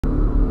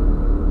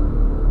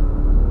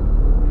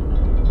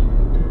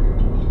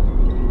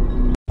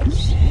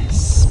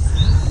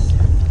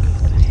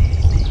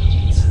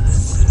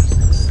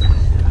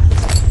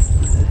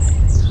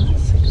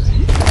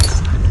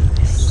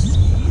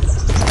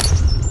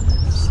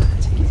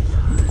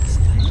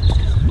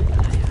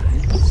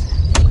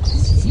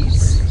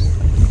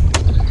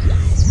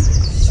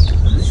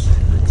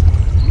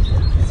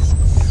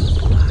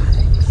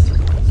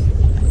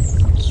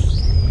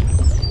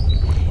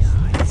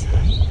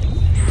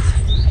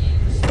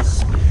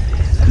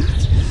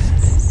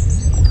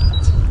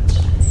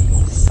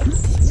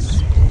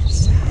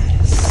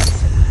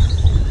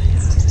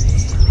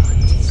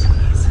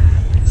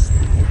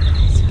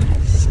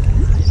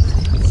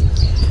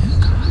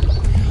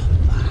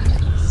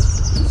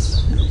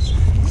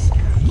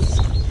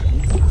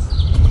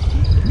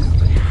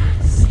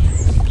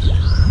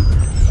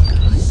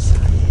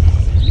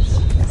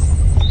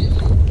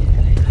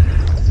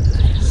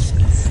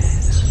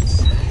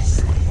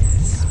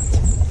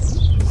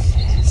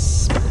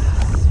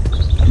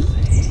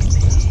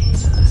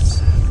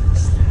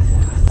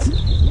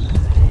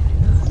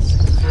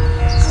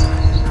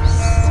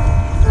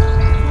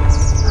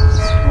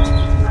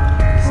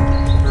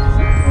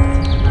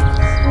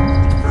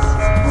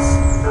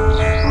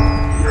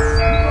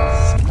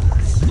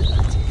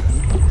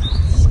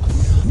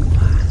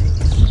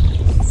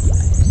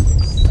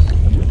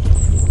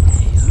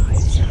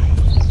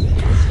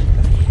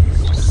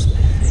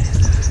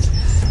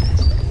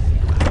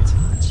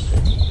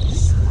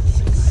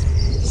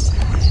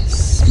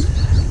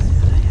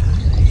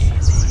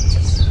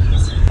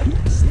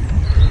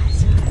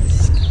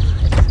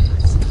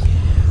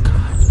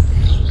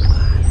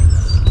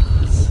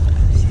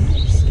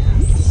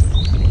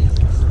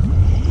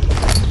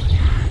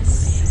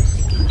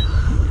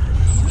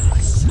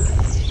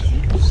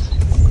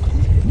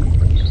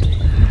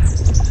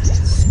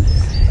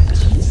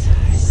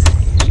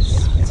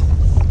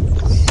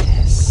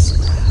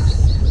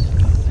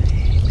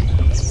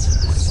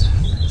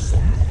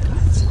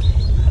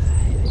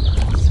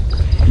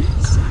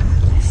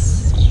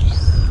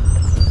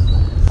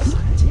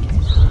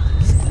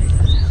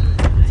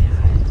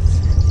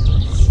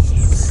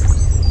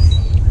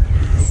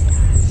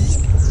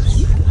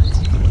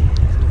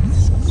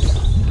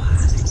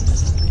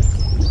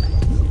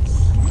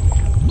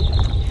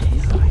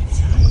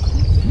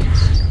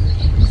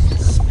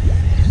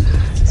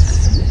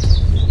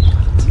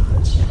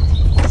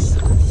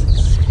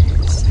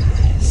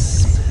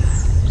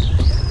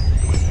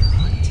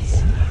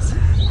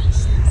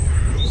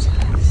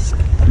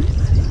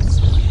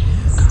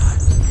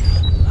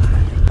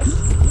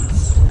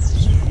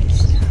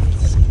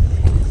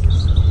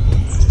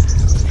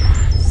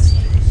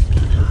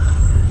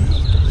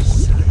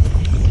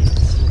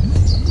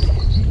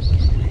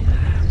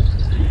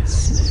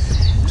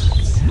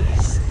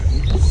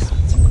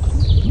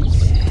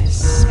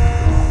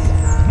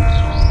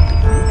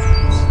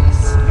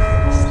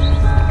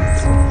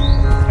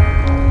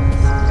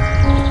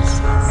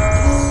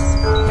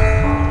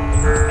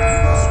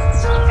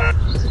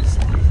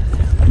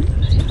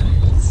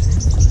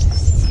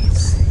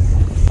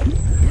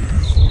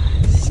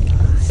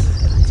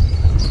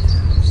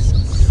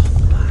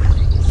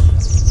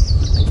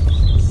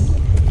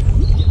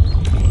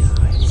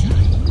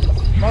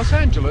Los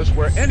Angeles,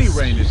 where any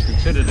rain is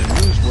considered a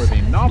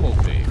newsworthy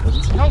novelty,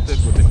 was pelted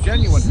with a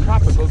genuine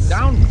tropical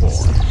downpour.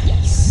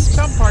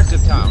 Some parts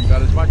of town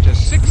got as much as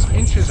 6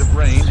 inches of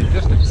rain in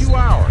just a few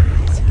hours,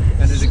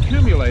 and it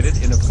accumulated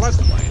in a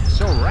floodplain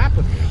so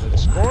rapidly that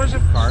scores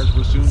of cars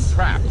were soon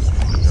trapped,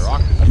 with their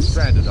occupants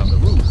stranded on the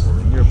roof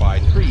or in nearby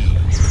trees.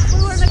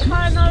 We were in the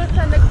car and all of a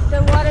sudden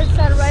the water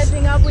started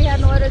rising up. We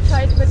had no other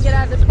choice but get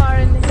out of the car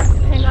and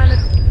hang on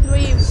to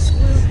trees.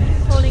 We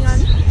were holding on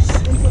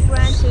into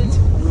branches.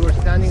 We were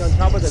standing on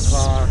top of the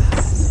car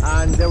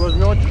and there was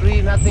no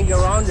tree, nothing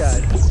around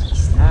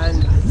us.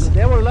 And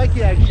they were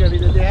lucky actually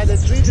that they had a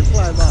tree to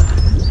climb up.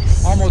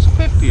 Almost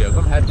 50 of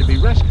them had to be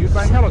rescued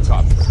by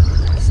helicopter.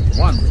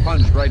 One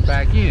plunged right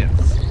back in.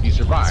 He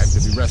survived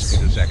to be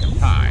rescued a second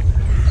time.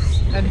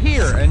 And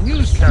here, a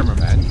news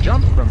cameraman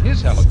jumped from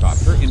his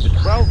helicopter into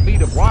 12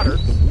 feet of water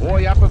to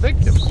buoy up a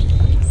victim.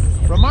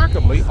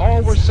 Remarkably,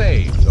 all were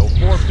saved, though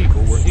 4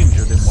 people were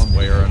injured in one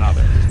way or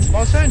another.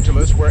 Los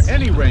Angeles, where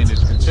any rain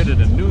is considered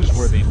a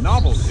newsworthy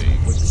novelty,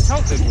 was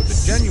pelted with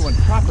a genuine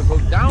tropical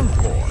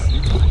downpour.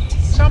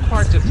 Some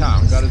parts of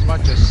town got as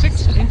much as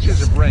 6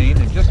 inches of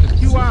rain in just a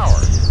few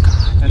hours,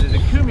 and it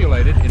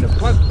accumulated in a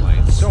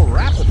floodplain so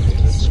rapidly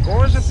that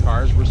scores of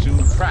cars were soon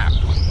trapped,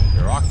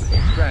 their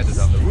occupants stranded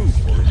on the roof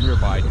or in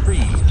nearby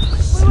trees.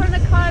 We were in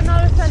the car and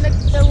all of a sudden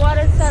the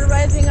water started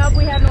rising up.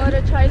 We had no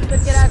other choice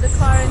but get out of the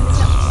car and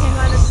hang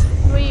on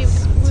to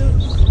trees. We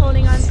were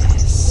holding on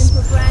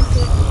into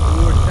branches.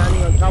 We were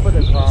standing on top of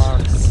the car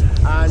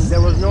and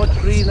there was no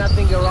tree,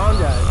 nothing around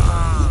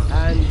us.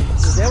 And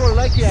they were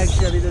lucky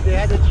actually that they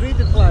had a tree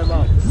to climb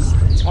up.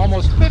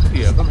 Almost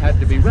 50 of them had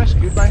to be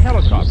rescued by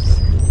helicopter.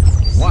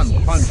 One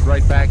plunged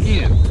right back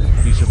in.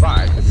 He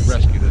survived to be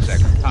rescued a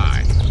second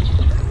time.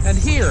 And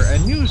here, a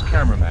news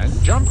cameraman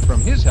jumped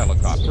from his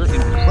helicopter into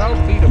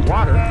 12 feet of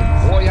water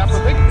to